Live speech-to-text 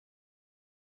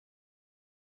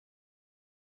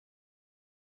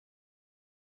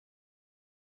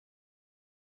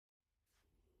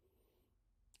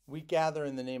We gather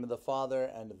in the name of the Father,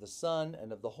 and of the Son,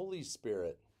 and of the Holy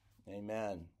Spirit.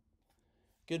 Amen.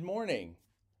 Good morning.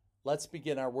 Let's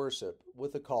begin our worship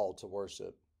with a call to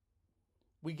worship.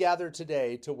 We gather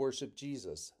today to worship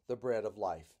Jesus, the bread of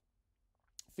life.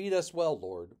 Feed us well,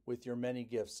 Lord, with your many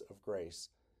gifts of grace.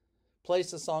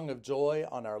 Place a song of joy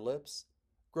on our lips.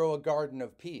 Grow a garden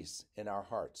of peace in our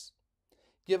hearts.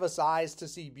 Give us eyes to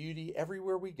see beauty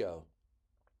everywhere we go.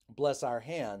 Bless our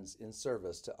hands in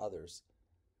service to others.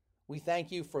 We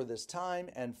thank you for this time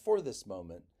and for this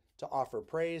moment to offer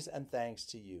praise and thanks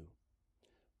to you.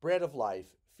 Bread of life,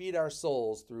 feed our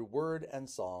souls through word and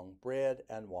song, bread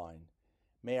and wine.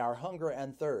 May our hunger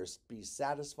and thirst be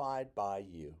satisfied by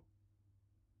you.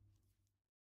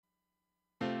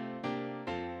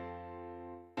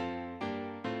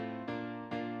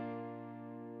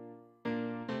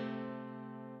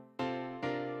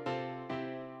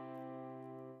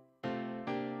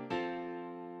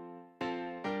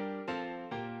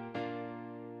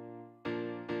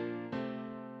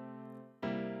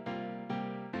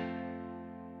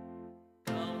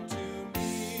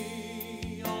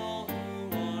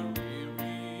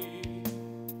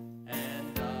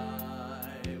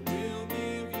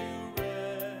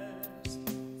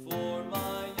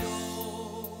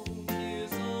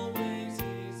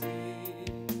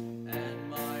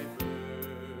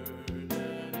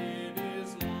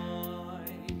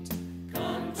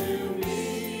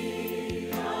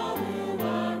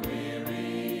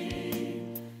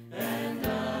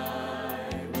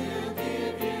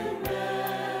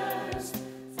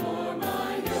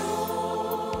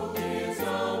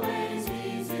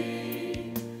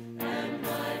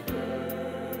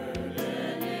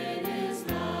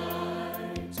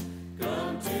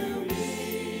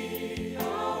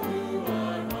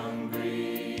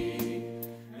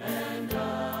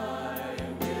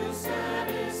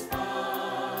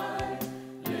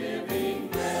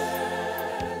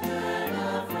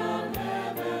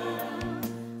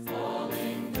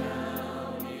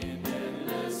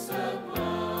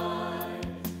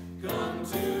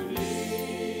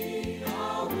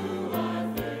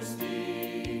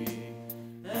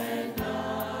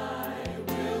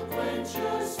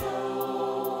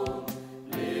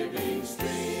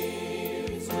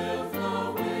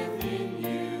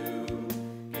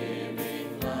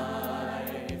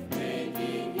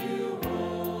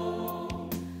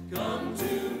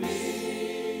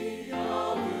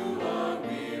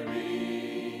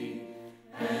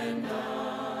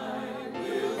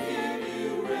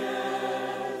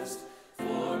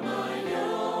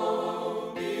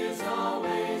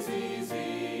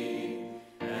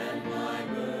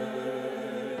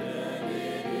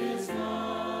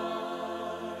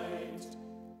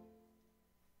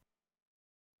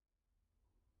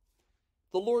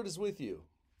 The Lord is with you.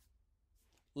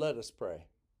 Let us pray.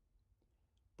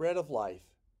 Bread of life,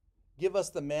 give us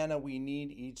the manna we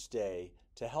need each day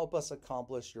to help us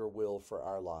accomplish your will for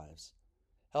our lives.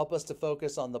 Help us to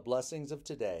focus on the blessings of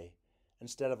today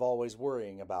instead of always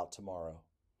worrying about tomorrow.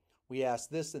 We ask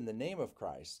this in the name of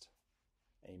Christ.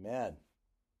 Amen.